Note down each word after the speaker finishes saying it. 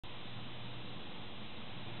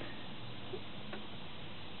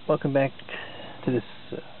Welcome back to this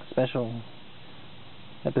special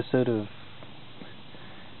episode of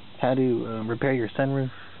how to repair your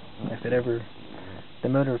sunroof if the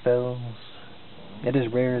motor fails. It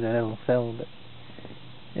is rare that it'll fail, but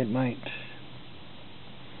it might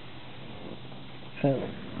fail.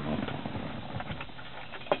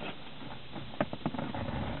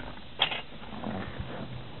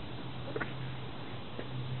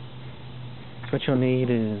 So what you'll need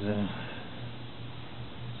is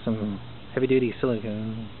some heavy-duty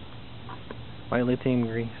silicone, white lithium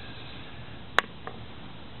grease.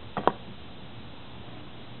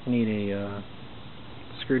 You need a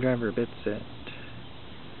screwdriver bit set.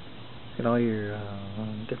 Get all your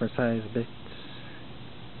different size bits,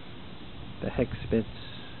 the hex bits,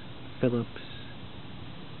 Phillips,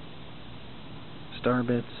 star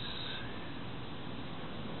bits,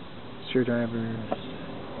 screwdrivers.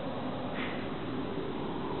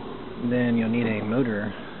 Then you'll need a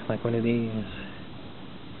motor like one of these.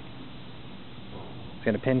 It's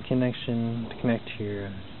got a pin connection to connect to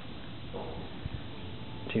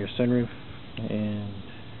your sunroof, and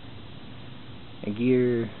a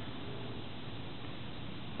gear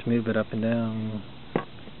to move it up and down,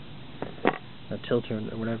 a tilter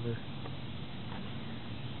or whatever.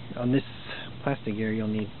 On this plastic gear you'll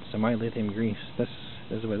need some white lithium grease. This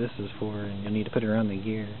is what this is for, and you'll need to put it around the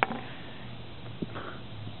gear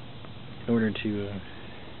in order to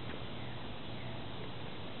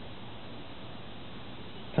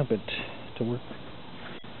help it to work.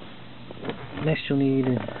 Next you'll need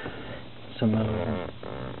some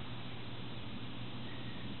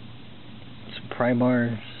pry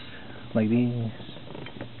bars like these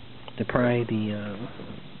to pry the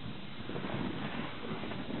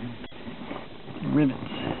rivets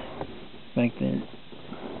back there.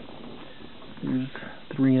 There's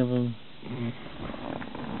 3 of them.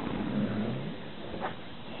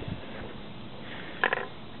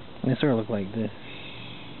 They sort of look like this.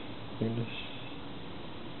 They're just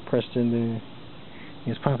pressed in there.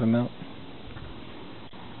 You just pop them out.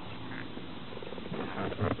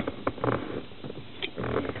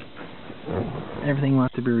 Everything will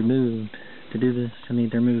have to be removed. To do this, you'll need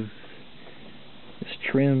to remove this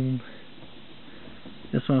trim.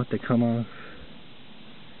 This one will have to come off.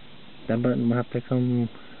 That button will have to come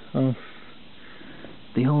off.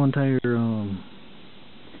 The whole entire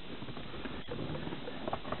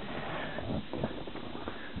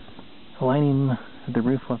lining of the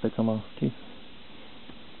roof will have to come off too.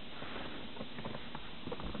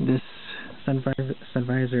 This sun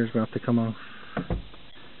visors will have to come off.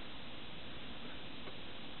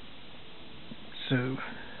 So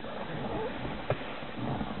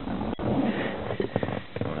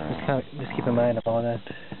just keep in mind of all that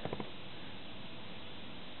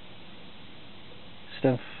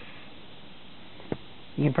stuff.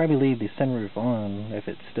 You can probably leave the sunroof on if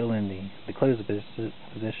it's still in the closed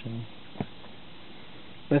position.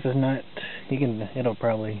 But if it's not, it'll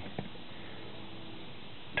probably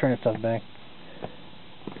turn itself back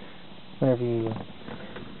whenever you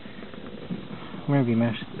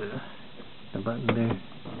mash the button there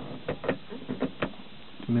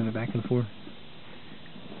to move it back and forth.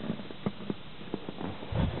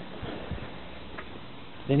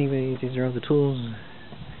 Anyway, these are all the tools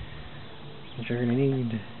that you're going to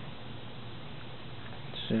need.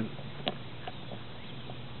 So,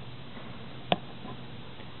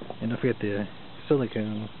 and don't forget the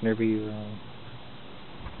silicone whenever you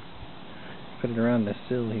put it around the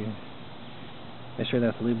sill here. Make sure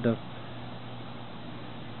that's lubed up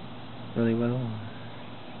really well.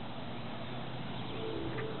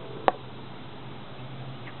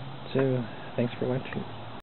 So, thanks for watching.